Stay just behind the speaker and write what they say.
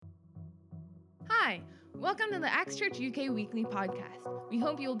Hi, welcome to the Acts Church UK Weekly Podcast. We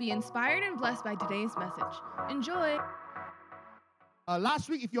hope you'll be inspired and blessed by today's message. Enjoy! Last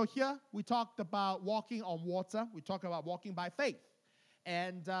week, if you're here, we talked about walking on water. We talked about walking by faith.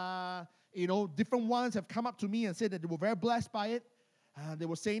 And, different ones have come up to me and said that they were very blessed by it. They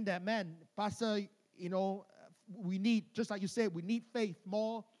were saying that, man, Pastor, we need, just like you said, we need faith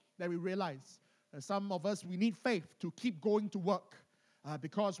more than we realize. Some of us, we need faith to keep going to work.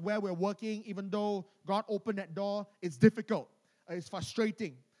 Because where we're working, even though God opened that door, it's difficult. It's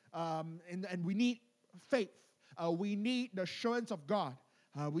frustrating. And we need faith. We need the assurance of God.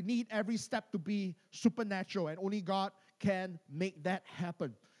 We need every step to be supernatural, and only God can make that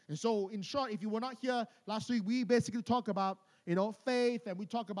happen. And so, in short, if you were not here last week, we basically talk about, faith, and we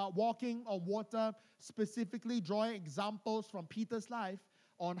talk about walking on water, specifically drawing examples from Peter's life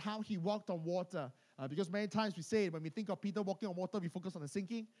on how he walked on water. Because many times we say, when we think of Peter walking on water, we focus on the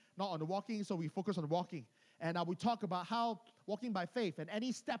sinking, not on the walking, so we focus on the walking. And we talk about how walking by faith and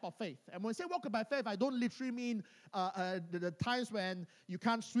any step of faith. And when I say walking by faith, I don't literally mean the times when you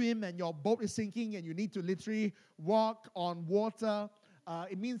can't swim and your boat is sinking and you need to literally walk on water.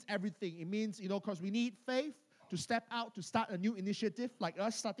 It means everything. It means, because we need faith to step out to start a new initiative, like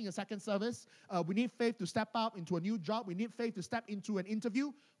us starting a second service. We need faith to step out into a new job. We need faith to step into an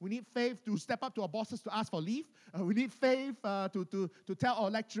interview. We need faith to step up to our bosses to ask for leave. We need faith to tell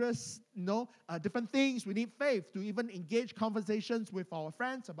our lecturers, different things. We need faith to even engage conversations with our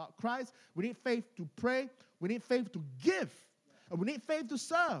friends about Christ. We need faith to pray. We need faith to give. We need faith to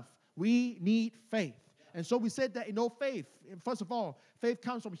serve. We need faith. And so we said that, faith, first of all, faith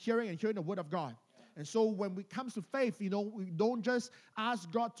comes from hearing and hearing the word of God. And so when it comes to faith, we don't just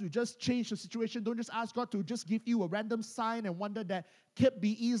ask God to just change the situation. Don't just ask God to just give you a random sign and wonder that can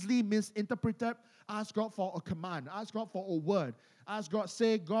be easily misinterpreted. Ask God for a command. Ask God for a word. Ask God,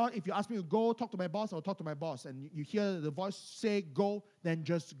 say, God, if you ask me to go, talk to my boss, I'll talk to my boss. And you hear the voice say, go, then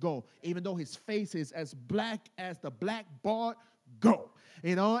just go. Even though his face is as black as the blackboard, go.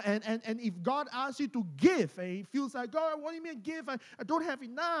 And if God asks you to give, and he feels like, God, what do you mean give? I don't have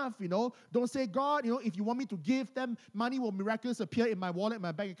enough, Don't say, God, if you want me to give, then money will miraculously appear in my wallet,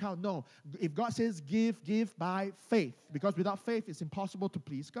 my bank account. No. If God says give by faith. Because without faith, it's impossible to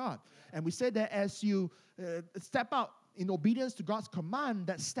please God. And we say that as you step out in obedience to God's command,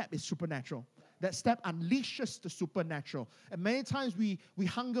 that step is supernatural. That step unleashes the supernatural. And many times we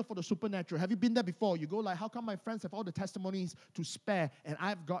hunger for the supernatural. Have you been there before? You go like, how come my friends have all the testimonies to spare and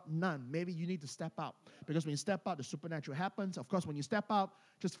I've got none? Maybe you need to step out. Because when you step out, the supernatural happens. Of course, when you step out,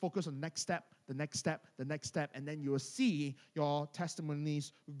 just focus on the next step, the next step, the next step, and then you will see your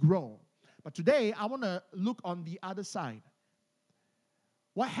testimonies grow. But today, I want to look on the other side.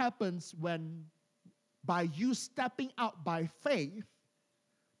 What happens when, by you stepping out by faith,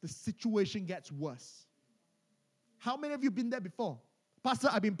 the situation gets worse? How many of you have been there before? Pastor,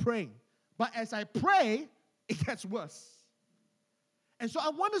 I've been praying. But as I pray, it gets worse. And so I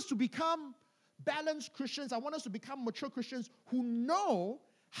want us to become balanced Christians. I want us to become mature Christians who know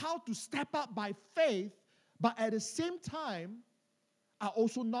how to step out by faith, but at the same time are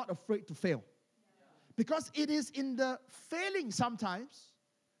also not afraid to fail. Because it is in the failing sometimes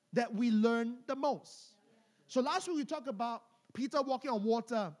that we learn the most. So last week we talked about Peter walking on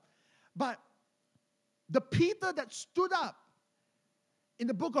water. But the Peter that stood up in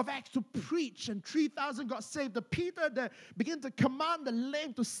the book of Acts to preach and 3,000 got saved, the Peter that began to command the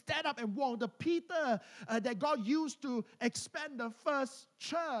lame to stand up and walk, the Peter that God used to expand the first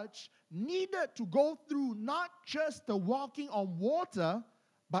church needed to go through not just the walking on water,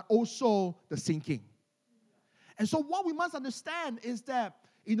 but also the sinking. And so what we must understand is that,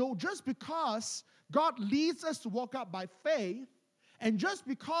 just because God leads us to walk out by faith, and just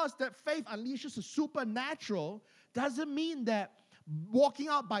because that faith unleashes the supernatural, doesn't mean that walking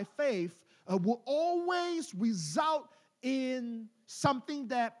out by faith will always result in something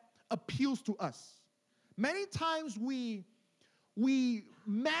that appeals to us. Many times we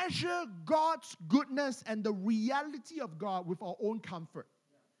measure God's goodness and the reality of God with our own comfort.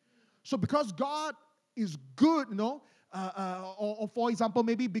 So because God is good, or for example,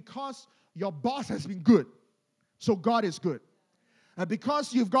 maybe because your boss has been good, so God is good.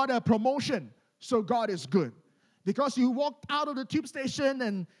 Because you've got a promotion, so God is good. Because you walked out of the tube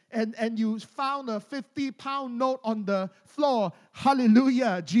station and you found a 50-pound note on the floor,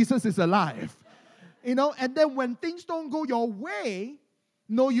 hallelujah, Jesus is alive. And then when things don't go your way,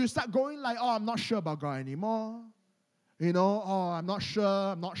 you start going like, I'm not sure about God anymore. I'm not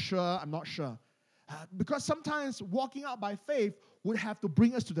sure. Because sometimes walking out by faith would have to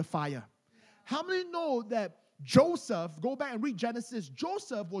bring us to the fire. How many know that Joseph, go back and read Genesis,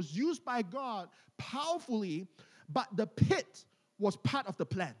 Joseph was used by God powerfully, but the pit was part of the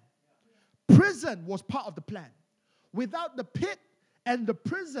plan. Prison was part of the plan. Without the pit and the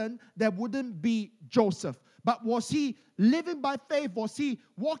prison, there wouldn't be Joseph. But was he living by faith? Was he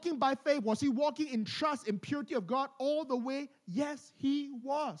walking by faith? Was he walking in trust, in purity of God all the way? Yes, he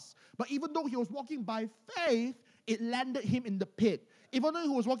was. But even though he was walking by faith, it landed him in the pit. Even though he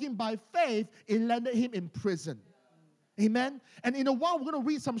was walking by faith, it landed him in prison. Amen? And in a while, we're going to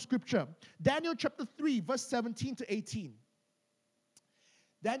read some scripture. Daniel chapter 3, verse 17 to 18.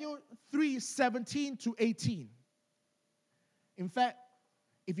 Daniel 3, 17 to 18. In fact,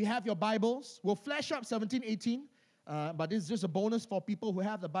 if you have your Bibles, we'll flash up 17, 18. But this is just a bonus for people who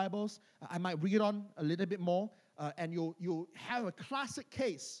have the Bibles. I might read on a little bit more. And you'll have a classic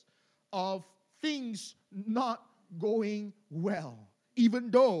case of things not going well,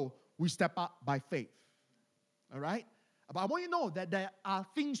 even though we step up by faith. All right? But I want you to know that there are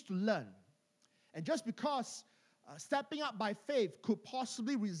things to learn. And just because stepping up by faith could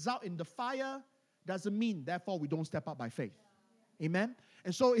possibly result in the fire doesn't mean, therefore, we don't step up by faith. Amen?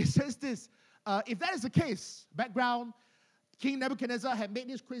 And so it says this, if that is the case, background, King Nebuchadnezzar had made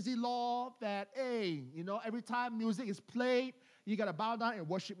this crazy law that, hey, every time music is played, you got to bow down and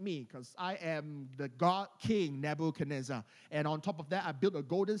worship me because I am the God King Nebuchadnezzar. And on top of that, I built a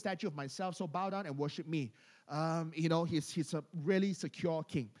golden statue of myself, so bow down and worship me. He's a really secure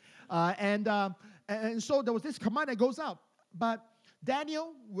king. And so there was this command that goes out. But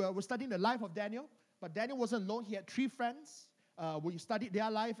Daniel, we're studying the life of Daniel, but Daniel wasn't alone. He had 3 friends. We studied their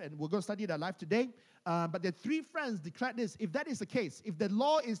life, and we're going to study their life today. But the 3 friends declared this: if that is the case, if the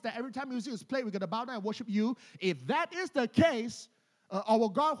law is that every time music is played, we're going to bow down and worship you, if that is the case, our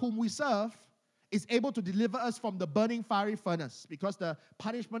God whom we serve is able to deliver us from the burning fiery furnace, because the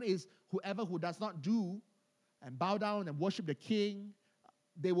punishment is whoever who does not do and bow down and worship the king,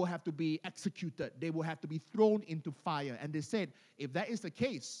 they will have to be executed. They will have to be thrown into fire. And they said, if that is the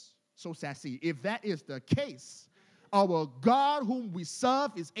case, so sassy, if that is the case, our God whom we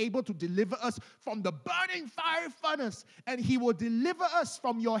serve is able to deliver us from the burning fiery furnace, and he will deliver us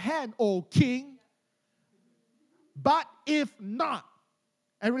from your hand, O king. But if not,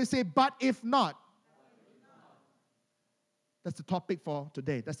 everybody say, but if not. That's the topic for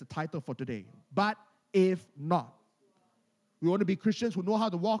today. That's the title for today. But if not. We want to be Christians who know how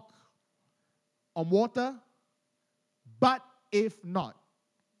to walk on water, but if not.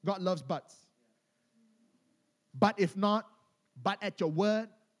 God loves buts. But if not, but at your word,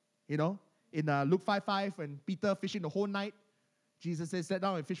 in Luke 5:5, when Peter fishing the whole night, Jesus says, sit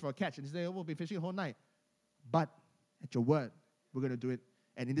down and fish for a catch. And he said, we'll be fishing the whole night. But at your word, we're going to do it.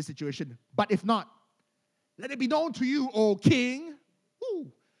 And in this situation, but if not, let it be known to you, O king,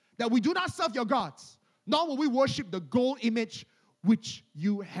 that we do not serve your gods, nor will we worship the gold image which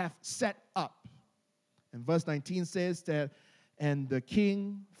you have set up. And verse 19 says that, and the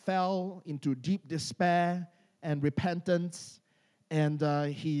king fell into deep despair and repentance, and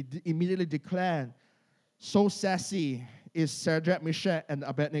he immediately declared, so sassy is Shadrach, Meshach, and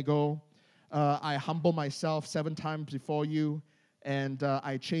Abednego. I humble myself 7 times before you, and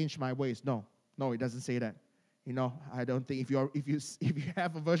I changed my ways. No, it doesn't say that. I don't think if you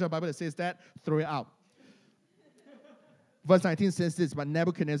have a version of the Bible that says that, throw it out. Verse 19 says this, but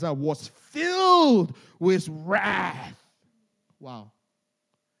Nebuchadnezzar was filled with wrath. Wow.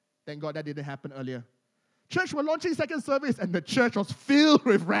 Thank God that didn't happen earlier. Church, we're launching second service, and the church was filled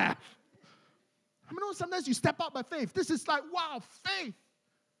with wrath. Sometimes you step out by faith. This is like, wow, faith.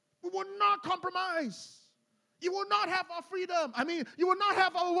 We will not compromise. You will not have our freedom. You will not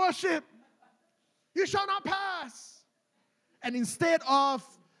have our worship. You shall not pass. And instead of,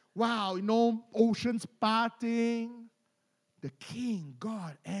 wow, oceans parting, the king,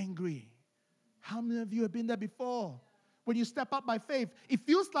 God, angry. How many of you have been there before? When you step up by faith, it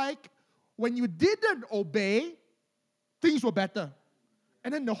feels like when you didn't obey, things were better.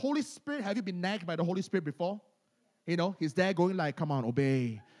 And then the Holy Spirit, have you been nagged by the Holy Spirit before? He's there going like, come on,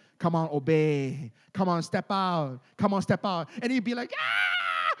 obey. Come on, obey. Come on, step out. Come on, step out. And he'd be like,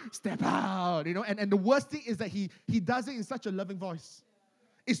 step out. And the worst thing is that he does it in such a loving voice.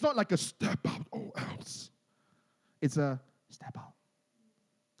 It's not like a step out or else. It's a step out.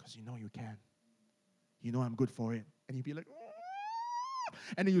 Because you can. I'm good for it. And he'd be like,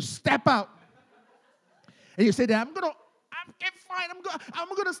 and then you step out. And you say that, I'm going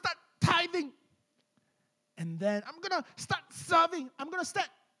to start tithing. And then I'm going to start serving. I'm going to start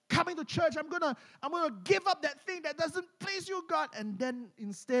coming to church. I'm going to give up that thing that doesn't please you, God. And then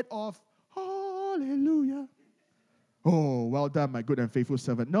instead of, hallelujah, oh, well done, my good and faithful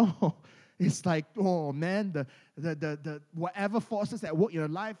servant. No, It's like, oh man, the whatever forces that work in your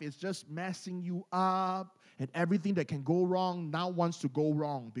life is just messing you up, and everything that can go wrong now wants to go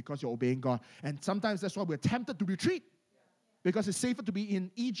wrong because you're obeying God. And sometimes that's why we're tempted to retreat, because it's safer to be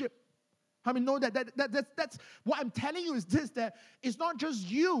in Egypt. How many know that's what I'm telling you is this, that it's not just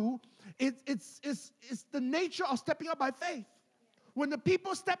you, it's the nature of stepping out by faith. When the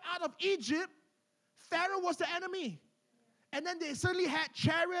people stepped out of Egypt, Pharaoh was the enemy. And then they suddenly had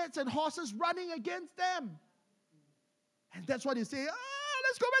chariots and horses running against them. And that's why they say,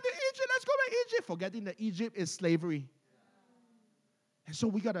 let's go back to Egypt, let's go back to Egypt, forgetting that Egypt is slavery. And so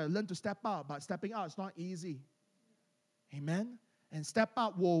we got to learn to step out, but stepping out is not easy. Amen? And step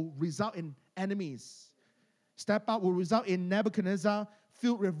out will result in enemies. Step out will result in Nebuchadnezzar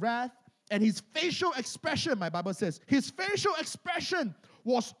filled with wrath. And his facial expression, my Bible says, his facial expression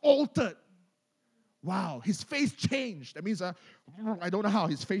was altered. Wow, his face changed. That means, I don't know how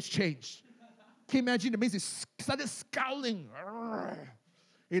his face changed. Can you imagine? That means he started scowling.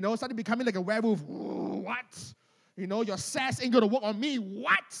 Started becoming like a werewolf. What? Your sass ain't going to work on me.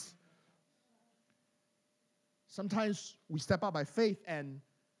 What? Sometimes we step out by faith and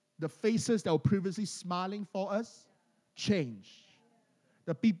the faces that were previously smiling for us change.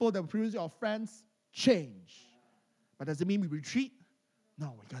 The people that were previously our friends change. But does it mean we retreat?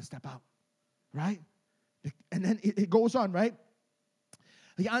 No, we got to step out. Right? And then it goes on, right?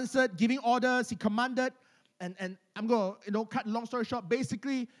 He answered, giving orders, he commanded, and I'm going to cut long story short.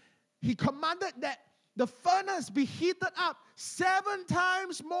 Basically, he commanded that the furnace be heated up 7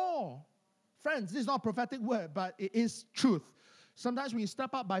 times more. Friends, this is not a prophetic word, but it is truth. Sometimes when you step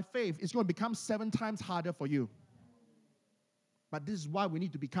out by faith, it's going to become 7 times harder for you. But this is why we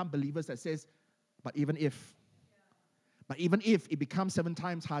need to become believers that says, but even if it becomes 7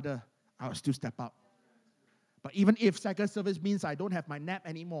 times harder, I'll still step out. But even if second service means I don't have my nap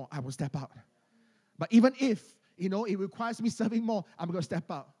anymore, I will step out. But even if, it requires me serving more, I'm going to step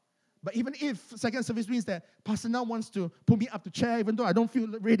out. But even if second service means that Pastor now wants to put me up to chair, even though I don't feel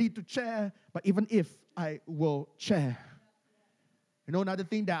ready to chair, but even if I will chair. Another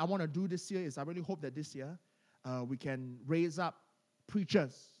thing that I want to do this year is I really hope that this year we can raise up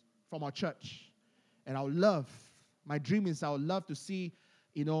preachers from our church. And my dream is I would love to see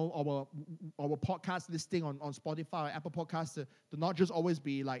our podcast listing on Spotify or Apple Podcasts to not just always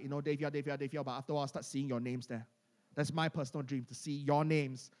be like, Davia, but after a while, I'll start seeing your names there. That's my personal dream, to see your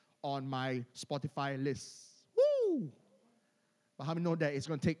names on my Spotify list. Woo! But how many know that it's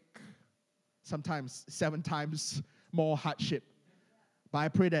going to take sometimes 7 times more hardship? But I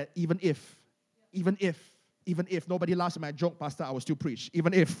pray that even if nobody laughs at my joke, Pastor, I will still preach.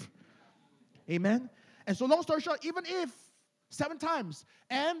 Even if. Amen? And so long story short, even if 7 times,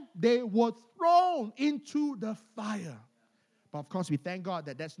 and they were thrown into the fire. But of course, we thank God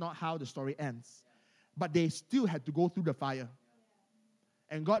that that's not how the story ends. But they still had to go through the fire.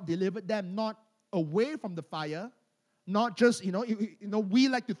 And God delivered them not away from the fire, not just, we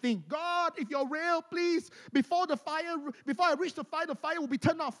like to think, God, if you're real, please, before I reach the fire will be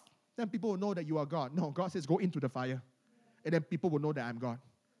turned off. Then people will know that you are God. No, God says, go into the fire. And then people will know that I'm God.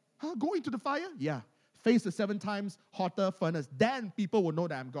 Huh? Go into the fire? Yeah. Face the 7 times hotter furnace. Then people will know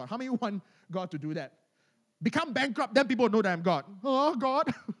that I'm God. How many want God to do that? Become bankrupt, then people will know that I'm God. Oh,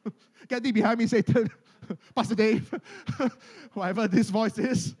 God. Get thee behind me, Satan. Pastor Dave. Whoever this voice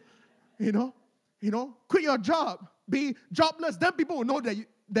is. Quit your job. Be jobless. Then people will know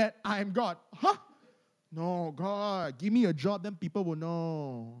that I am God. Huh? No, God. Give me a job, then people will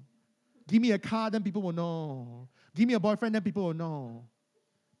know. Give me a car, then people will know. Give me a boyfriend, then people will know.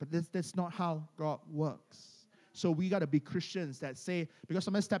 But that's not how God works. So we got to be Christians that say, because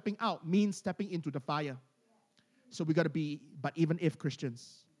sometimes stepping out means stepping into the fire. So we got to be, but even if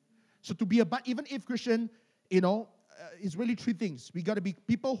Christians. So to be a but even if Christian, is really 3 things. We got to be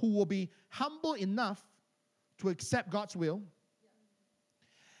people who will be humble enough to accept God's will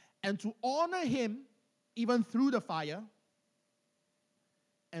and to honor Him even through the fire,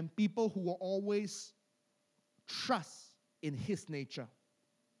 and people who will always trust in His nature.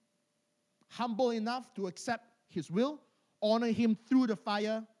 Humble enough to accept His will, honor Him through the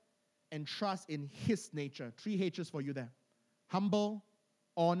fire, and trust in His nature. 3 H's for you there. Humble,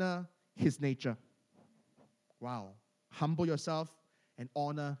 honor His nature. Wow. Humble yourself and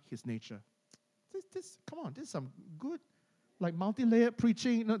honor His nature. Come on, this is some good, multi-layered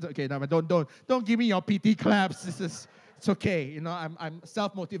preaching. No, okay, no, don't give me your PT claps. It's okay. I'm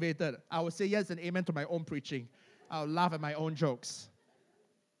self-motivated. I will say yes and amen to my own preaching. I'll laugh at my own jokes.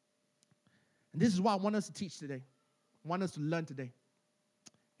 And this is what I want us to teach today. I want us to learn today.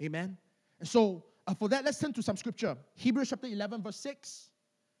 Amen. And so, for that, let's turn to some scripture. Hebrews chapter 11, verse 6.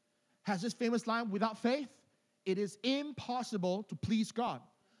 has this famous line, without faith, it is impossible to please God.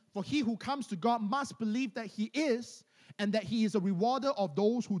 For he who comes to God must believe that he is, and that he is a rewarder of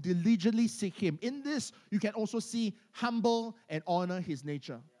those who diligently seek him. In this, you can also see humble and honor his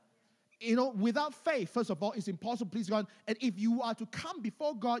nature. Without faith, first of all, it's impossible to please God. And if you are to come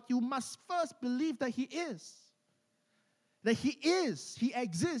before God, you must first believe that he is. That he is, he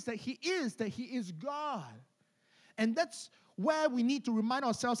exists, that he is God. And that's where we need to remind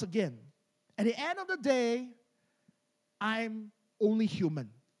ourselves again. At the end of the day, I'm only human.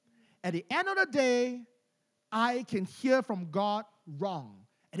 At the end of the day, I can hear from God wrong.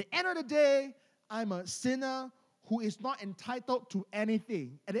 At the end of the day, I'm a sinner who is not entitled to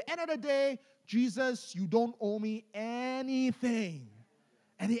anything. At the end of the day, Jesus, you don't owe me anything.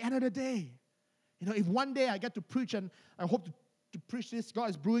 At the end of the day, if one day I get to preach, and I hope to preach this, God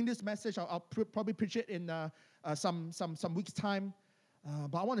is brewing this message, I'll probably preach it in some weeks' time.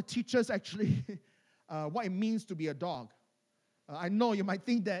 But I want to teach us actually what it means to be a dog. I know you might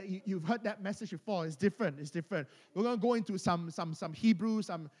think that you've heard that message before. It's different. We're going to go into some Hebrew,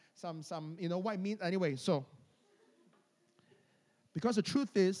 some what it means. Anyway, so because the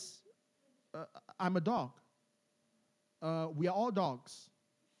truth is, I'm a dog. We are all dogs.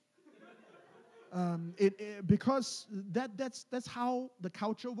 Because that's how the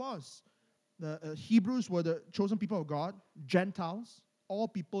culture was. The Hebrews were the chosen people of God. Gentiles, all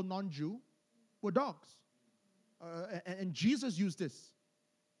people non-Jew, were dogs. And Jesus used this.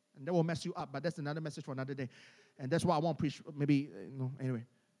 And that will mess you up, but that's another message for another day. And that's why I won't preach, maybe, anyway.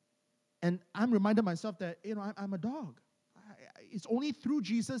 And I'm reminding myself that, I'm a dog. It's only through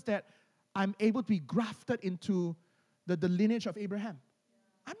Jesus that I'm able to be grafted into the lineage of Abraham.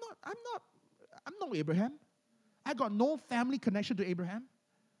 I'm no Abraham. I got no family connection to Abraham.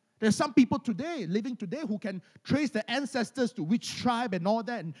 There's some people today, living today, who can trace their ancestors to which tribe and all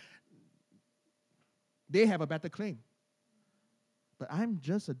that, and they have a better claim. But I'm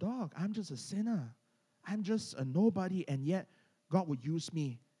just a dog. I'm just a sinner. I'm just a nobody, and yet God would use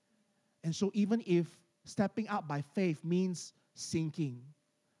me. And so even if stepping out by faith means sinking,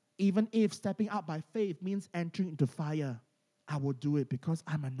 even if stepping out by faith means entering into fire, I will do it because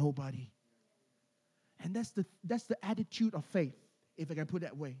I'm a nobody. And that's the attitude of faith, if I can put it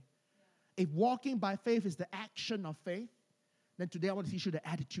that way. If walking by faith is the action of faith, then today I want to teach you the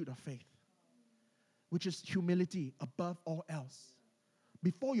attitude of faith, which is humility above all else.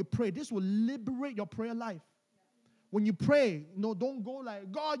 Before you pray, this will liberate your prayer life. When you pray, don't go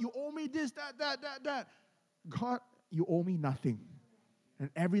like, God, you owe me this, that. God, you owe me nothing. And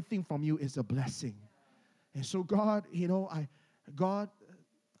everything from you is a blessing. And so God, I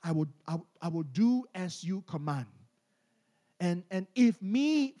will do as you command. And if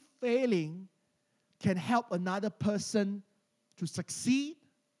me failing can help another person to succeed,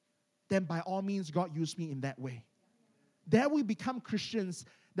 then by all means, God use me in that way. There we become Christians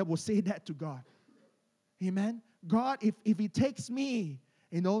that will say that to God. Amen? God, if it takes me,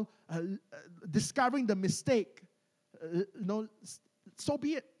 discovering the mistake, so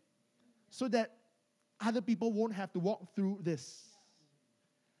be it. So that other people won't have to walk through this.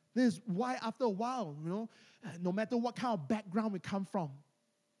 This is why after a while, no matter what kind of background we come from,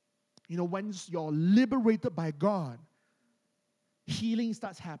 once you're liberated by God, healing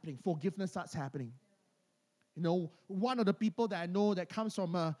starts happening, forgiveness starts happening. One of the people that I know that comes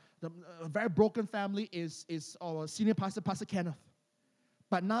from a very broken family is our senior pastor, Pastor Kenneth.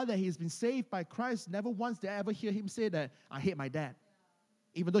 But now that he's been saved by Christ, never once did I ever hear him say that, I hate my dad.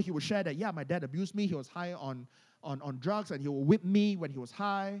 Even though he would share that, my dad abused me, he was high on drugs, and he would whip me when he was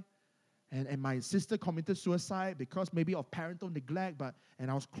high. And my sister committed suicide because maybe of parental neglect,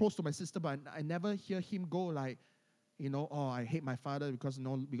 and I was close to my sister, but I never hear him go like, I hate my father because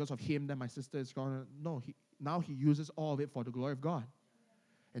of him, then my sister is gone. No, now he uses all of it for the glory of God.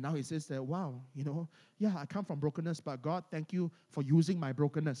 And now he says that, wow, I come from brokenness, but God, thank you for using my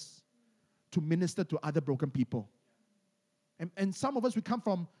brokenness to minister to other broken people. And some of us, we come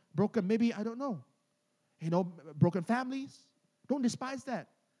from broken, maybe, I don't know, broken families. Don't despise that.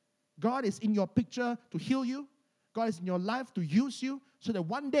 God is in your picture to heal you. God is in your life to use you so that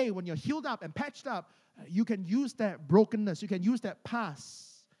one day when you're healed up and patched up, you can use that brokenness. You can use that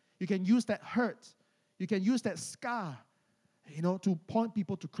past. You can use that hurt. You can use that scar, to point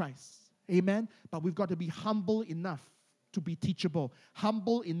people to Christ. Amen? But we've got to be humble enough to be teachable.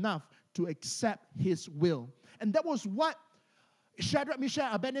 Humble enough to accept His will. And that was what Shadrach, Meshach,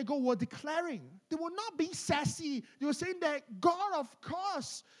 and Abednego were declaring. They were not being sassy. They were saying that God, of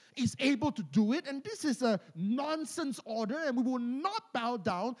course, is able to do it, and this is a nonsense order, and we will not bow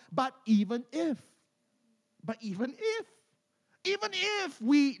down, but even if. Even if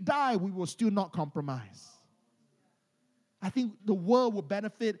we die, we will still not compromise. I think the world will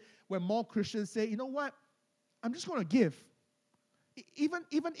benefit when more Christians say, you know what, I'm just going to give. Even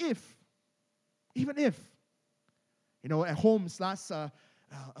if. You know, at home last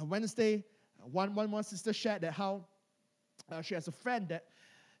Wednesday, one sister shared that how she has a friend that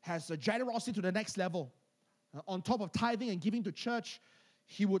has a generosity to the next level. On top of tithing and giving to church,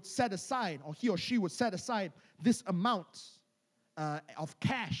 he would set aside, or he or she would set aside this amount of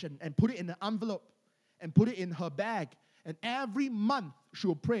cash and put it in an envelope and put it in her bag. And every month she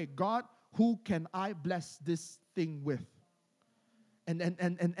will pray, God, who can I bless this thing with?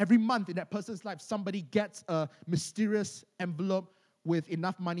 And every month in that person's life, somebody gets a mysterious envelope with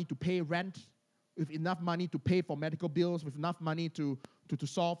enough money to pay rent, with enough money to pay for medical bills, with enough money to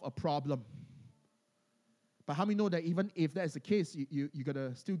solve a problem. But how many know that even if that is the case, you got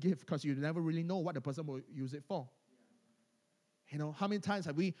to still give because you never really know what the person will use it for? You know, how many times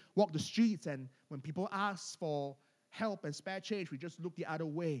have we walked the streets and when people ask for help and spare change, we just look the other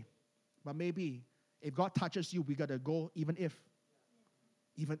way? But maybe if God touches you, we got to go even if.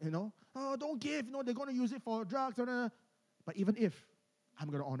 Even, you know, oh, don't give, you know, they're going to use it for drugs. But even if, I'm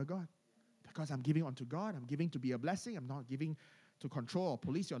going to honor God. Because I'm giving unto God. I'm giving to be a blessing. I'm not giving to control or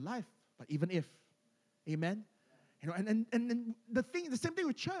police your life. But even if. Amen? You know, and the same thing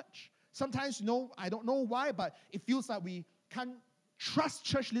with church. Sometimes, you know, I don't know why, but it feels like we can't trust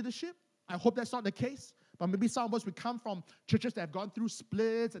church leadership. I hope that's not the case. But maybe some of us, we come from churches that have gone through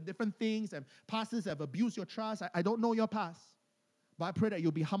splits and different things, and pastors have abused your trust. I don't know your past. But I pray that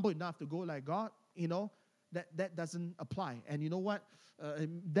you'll be humble enough to go like, God, you know, that doesn't apply. And you know what?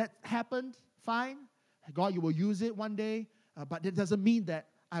 That happened, fine. God, you will use it one day. But it doesn't mean that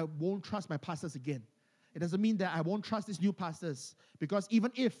I won't trust my pastors again. It doesn't mean that I won't trust these new pastors. Because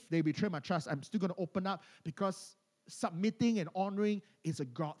even if they betray my trust, I'm still going to open up because submitting and honoring is a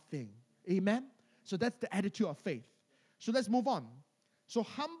God thing. Amen? So that's the attitude of faith. So let's move on. So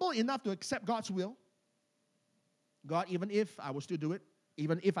humble enough to accept God's will. God, even if I will still do it,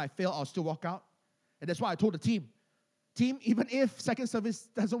 even if I fail, I'll still walk out. And that's why I told the team, even if second service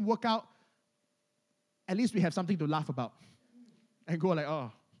doesn't work out, at least we have something to laugh about. And go like,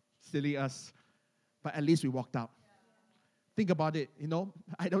 oh, silly us. But at least we walked out. Think about it, you know.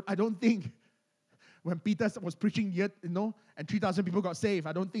 I don't think when Peter was preaching yet, you know, and 3,000 people got saved,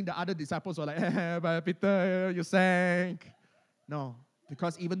 I don't think the other disciples were like, but Peter, you sank. No,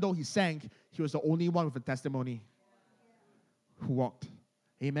 because even though he sank, he was the only one with a testimony who walked.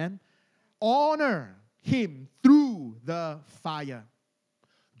 Amen. Honor him through the fire.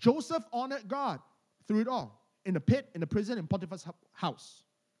 Joseph honored God through it all. In the pit, in the prison, in Potiphar's house.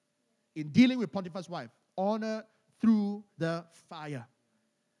 In dealing with Potiphar's wife. Honor through the fire.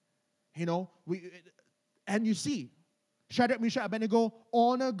 You know, and you see, Shadrach, Meshach, Abednego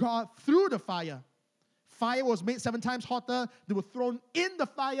honor God through the fire. Fire was made 7 times hotter. They were thrown in the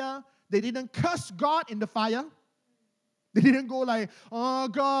fire. They didn't curse God in the fire. They didn't go like, oh,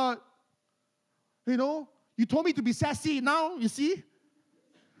 God, you know, you told me to be sassy. Now, you see,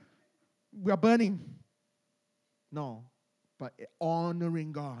 we are burning. No, but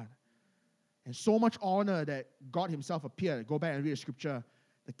honoring God. And so much honor that God himself appeared. Go back and read the scripture.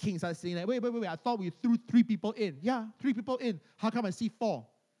 The king started saying, like, wait, I thought we threw 3 people in. Yeah, 3 people in. How come I see 4?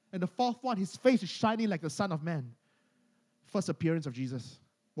 And the 4th one, his face is shining like the Son of Man. First appearance of Jesus.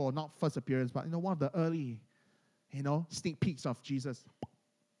 Well, not first appearance, but, you know, one of the early, you know, sneak peeks of Jesus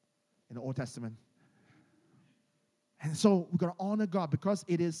in the Old Testament. And so we're going to honor God because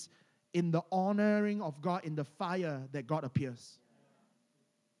it is in the honoring of God in the fire that God appears.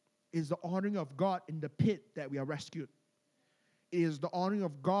 It is the honoring of God in the pit that we are rescued. It is the honoring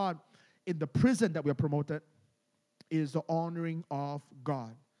of God in the prison that we are promoted. It is the honoring of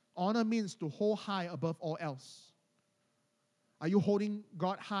God. Honor means to hold high above all else. Are you holding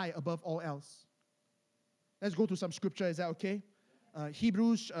God high above all else? Let's go to some scripture. Is that okay?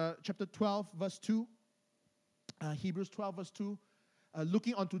 Hebrews chapter 12, verse 2. Hebrews 12, verse 2.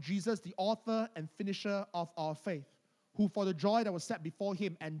 Looking unto Jesus, the author and finisher of our faith, who for the joy that was set before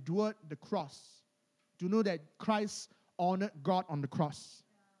him endured the cross. Do you know that Christ honored God on the cross?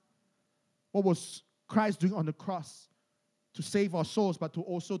 What was Christ doing on the cross? To save our souls, but to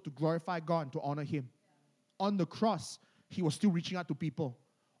also to glorify God and to honor him. On the cross, he was still reaching out to people.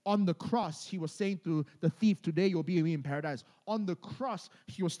 On the cross, he was saying to the thief, today you'll be with me in paradise. On the cross,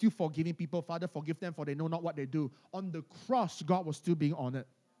 he was still forgiving people. Father, forgive them for they know not what they do. On the cross, God was still being honored.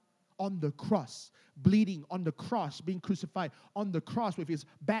 On the cross, bleeding, on the cross, being crucified, on the cross with his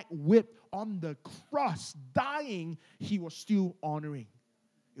back whipped, on the cross, dying, he was still honoring.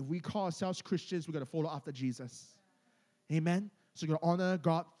 If we call ourselves Christians, we're going to follow after Jesus. Amen? So you're going to honor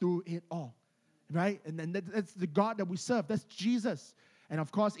God through it all. Right? And then that's the God that we serve. That's Jesus. And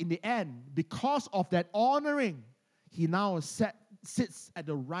of course, in the end, because of that honoring, he now sits at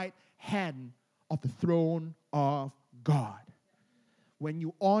the right hand of the throne of God. When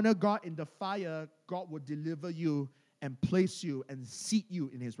you honor God in the fire, God will deliver you and place you and seat you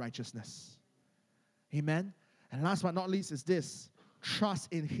in his righteousness. Amen? And last but not least is this,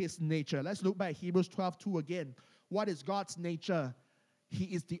 trust in his nature. Let's look back at Hebrews 12:2 again. What is God's nature? He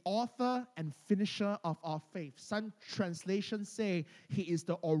is the author and finisher of our faith. Some translations say he is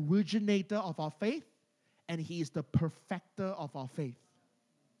the originator of our faith and he is the perfecter of our faith.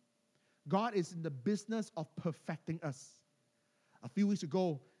 God is in the business of perfecting us. A few weeks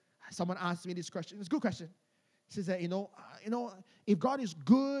ago, someone asked me this question. It's a good question. He says that, if God is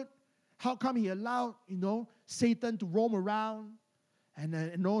good, how come he allowed, Satan to roam around and,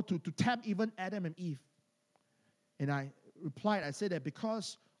 to tempt even Adam and Eve? And I replied, I said that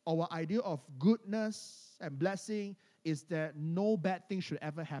because our idea of goodness and blessing is that no bad thing should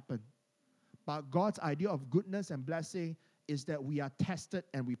ever happen. But God's idea of goodness and blessing is that we are tested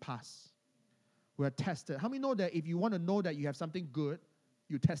and we pass. We are tested. How many know that if you want to know that you have something good,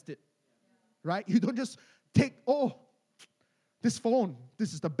 you test it? Right? You don't just take, this phone,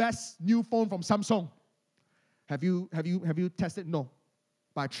 this is the best new phone from Samsung. Have you tested? No.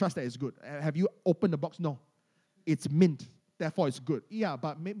 But I trust that it's good. Have you opened the box? No. It's mint, therefore it's good. Yeah,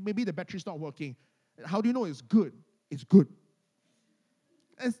 but maybe the battery's not working. How do you know it's good? It's good.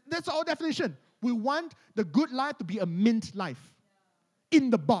 That's our definition. We want the good life to be a mint life. In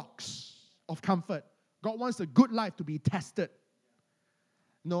the box of comfort. God wants the good life to be tested.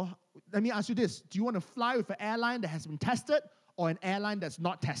 Let me ask you this. Do you want to fly with an airline that has been tested or an airline that's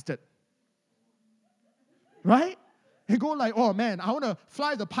not tested? Right? And go like, oh man, I want to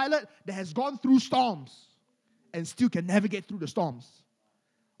fly the pilot that has gone through storms and still can navigate through the storms.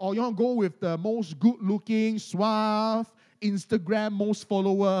 Or you want to go with the most good-looking, suave, Instagram most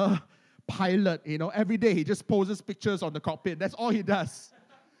follower pilot. Every day he just poses pictures on the cockpit. That's all he does.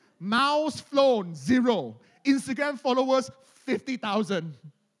 Miles flown, 0. Instagram followers, 50,000.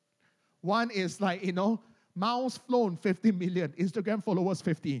 One is like, miles flown, 50 million. Instagram followers,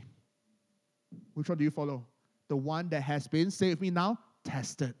 50. Which one do you follow? The one that has been, say with me now,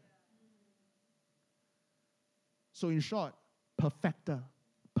 tested. So in short, perfecter.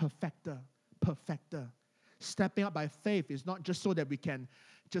 Stepping up by faith is not just so that we can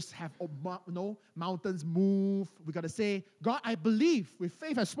just have mountains move. We got to say, God, I believe with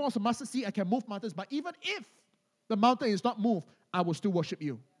faith as small as a mustard seed, I can move mountains. But even if the mountain is not moved, I will still worship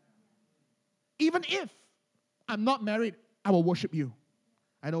you. Even if I'm not married, I will worship you.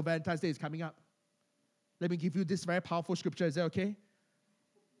 I know Valentine's Day is coming up. Let me give you this very powerful scripture. Is that okay?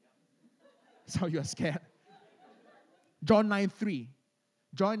 So you are scared. John 9:3.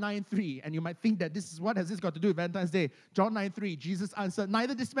 John 9:3, and you might think that what has this got to do with Valentine's Day? John 9:3, Jesus answered,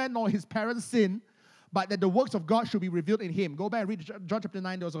 neither this man nor his parents sinned, but that the works of God should be revealed in him. Go back and read John chapter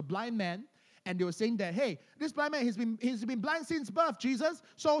 9. There was a blind man, and they were saying that, hey, this blind man, he's been blind since birth, Jesus.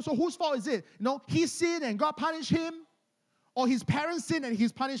 So whose fault is it? He sinned and God punished him, or his parents sinned and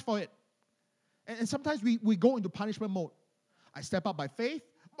he's punished for it. And sometimes we go into punishment mode. I step up by faith,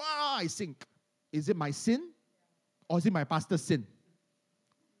 I sink. Is it my sin, or is it my pastor's sin?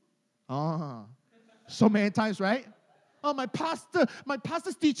 So many times, right? Oh, my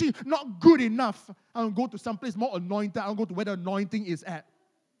pastor's teaching not good enough. I'll go to someplace more anointed. I'll go to where the anointing is at.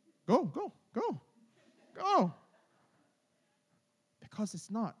 Go. Because it's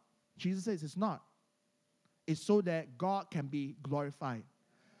not. Jesus says it's not. It's so that God can be glorified.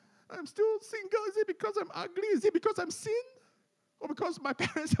 I'm still single. Is it because I'm ugly? Is it because I'm sinned? Or because my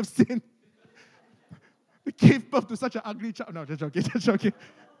parents have sinned? They gave birth to such an ugly child. No, just joking.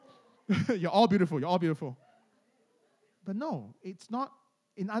 You're all beautiful. But no, it's not.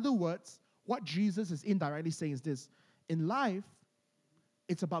 In other words, what Jesus is indirectly saying is this. In life,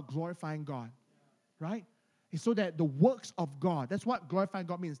 it's about glorifying God, right? It's so that the works of God, that's what glorifying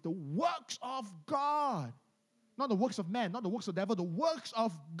God means. The works of God, not the works of man, not the works of the devil, the works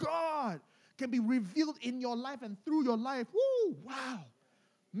of God can be revealed in your life and through your life. Woo, wow.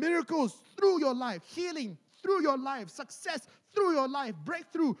 Miracles through your life, healing through your life, success through your life,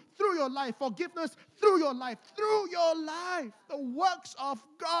 breakthrough through your life, forgiveness through your life, the works of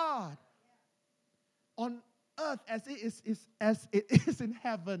God on earth as it is in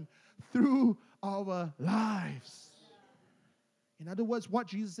heaven through our lives. In other words, what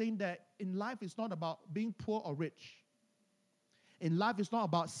Jesus is saying that in life it's not about being poor or rich. In life it's not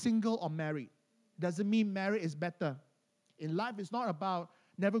about single or married. Doesn't mean married is better. In life it's not about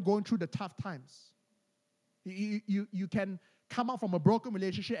never going through the tough times. You can come out from a broken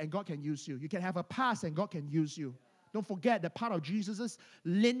relationship and God can use you. You can have a past and God can use you. Don't forget that part of Jesus'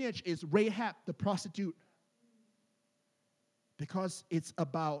 lineage is Rahab, the prostitute. Because it's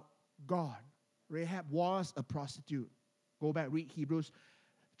about God. Rahab was a prostitute. Go back, read Hebrews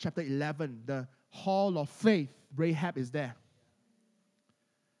chapter 11. The hall of faith, Rahab is there.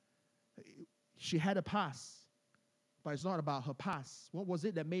 She had a past. But it's not about her past. What was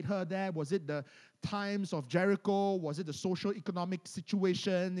it that made her there? Was it the times of Jericho? Was it the social economic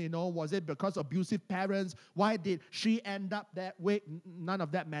situation? Was it because of abusive parents? Why did she end up that way? None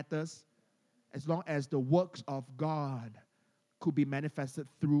of that matters. As long as the works of God could be manifested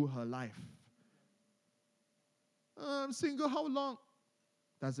through her life. I'm single, how long?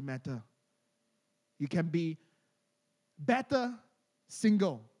 Doesn't matter. You can be better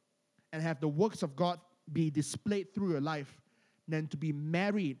single and have the works of God be displayed through your life than to be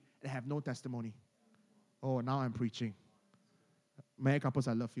married and have no testimony. Oh, now I'm preaching. Married couples,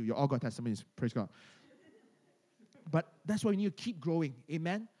 I love you. You all got testimonies. Praise God. But that's why we need to keep growing.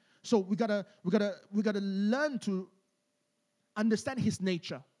 Amen. So we gotta learn to understand His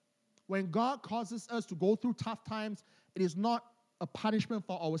nature. When God causes us to go through tough times, it is not a punishment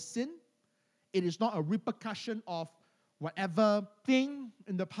for our sin. It is not a repercussion of whatever thing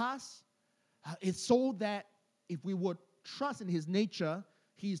in the past. It's so that if we would trust in His nature,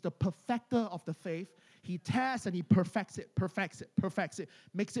 He is the perfecter of the faith. He tests and He perfects it,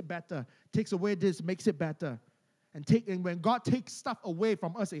 makes it better, takes away this, makes it better. And when God takes stuff away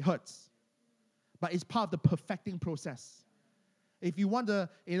from us, it hurts. But it's part of the perfecting process. If you want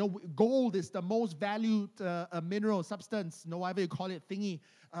gold is the most valued mineral substance, whatever you call it, thingy,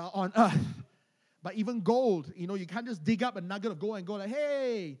 on earth. But even gold, you can't just dig up a nugget of gold and go like,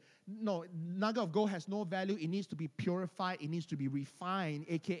 hey. No, nugget of gold has no value. It needs to be purified. It needs to be refined,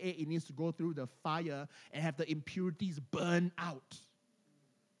 a.k.a. it needs to go through the fire and have the impurities burn out.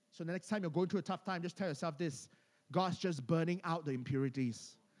 So the next time you're going through a tough time, just tell yourself this: God's just burning out the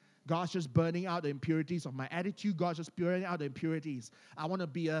impurities. God's just burning out the impurities of my attitude. God's just burning out the impurities. I want to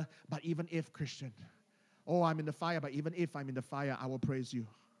be a but even if Christian. Oh, I'm in the fire, but even if I'm in the fire, I will praise you.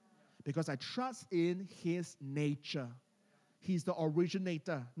 Because I trust in His nature. He's the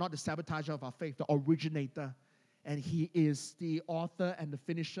originator, not the sabotager of our faith, the originator. And He is the author and the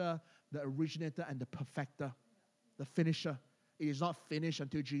finisher, the originator and the perfecter, the finisher. It is not finished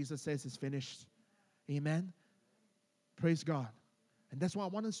until Jesus says it's finished. Amen? Praise God. And that's why I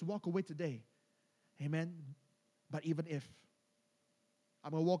want us to walk away today. Amen? But even if,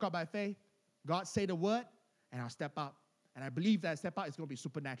 I'm going to walk out by faith, God say the word, and I'll step out. And I believe that step out is going to be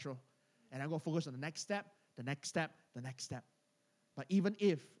supernatural. And I'm going to focus on the next step, the next step, the next step. But even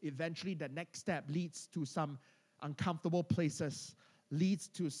if eventually the next step leads to some uncomfortable places, leads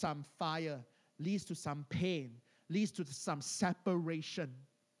to some fire, leads to some pain, leads to some separation,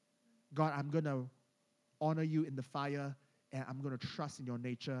 God, I'm going to honor you in the fire, and I'm going to trust in your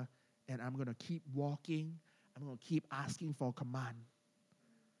nature, and I'm going to keep walking. I'm going to keep asking for command.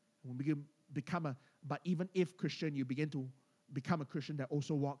 When we become but even if Christian, you begin to become a Christian that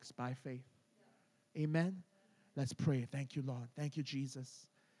also walks by faith. Amen. Let's pray. Thank you, Lord. Thank you, Jesus.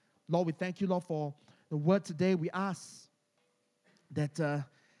 Lord, we thank you, Lord, for the word today. We ask that,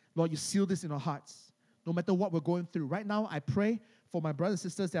 Lord, you seal this in our hearts, no matter what we're going through. Right now, I pray for my brothers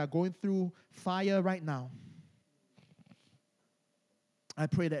and sisters that are going through fire right now. I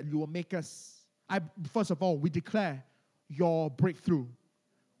pray that you will make us, first of all, we declare your breakthrough.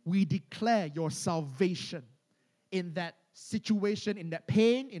 We declare your salvation in that situation, in that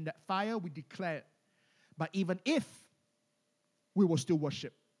pain, in that fire. We declare it. But even if, we will still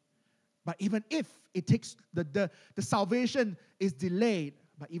worship. But even if it takes, the salvation is delayed,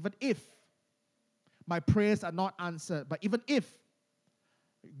 but even if my prayers are not answered, but even if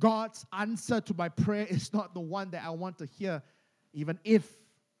God's answer to my prayer is not the one that I want to hear, even if,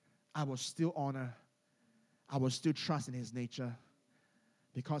 I will still honor, I will still trust in His nature,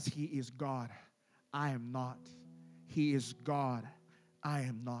 because He is God, I am not. He is God, I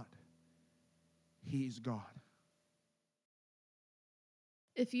am not. He is God.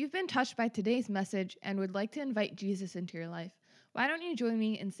 If you've been touched by today's message and would like to invite Jesus into your life, why don't you join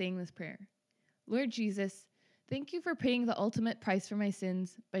me in saying this prayer? Lord Jesus, thank you for paying the ultimate price for my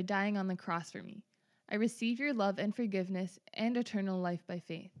sins by dying on the cross for me. I receive your love and forgiveness and eternal life by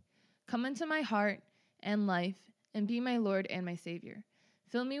faith. Come into my heart and life and be my Lord and my Savior.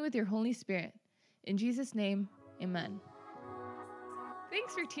 Fill me with your Holy Spirit. In Jesus' name, amen.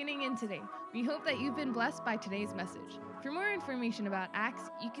 Thanks for tuning in today. We hope that you've been blessed by today's message. For more information about Acts,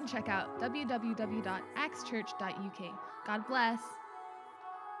 you can check out www.actschurch.uk. God bless.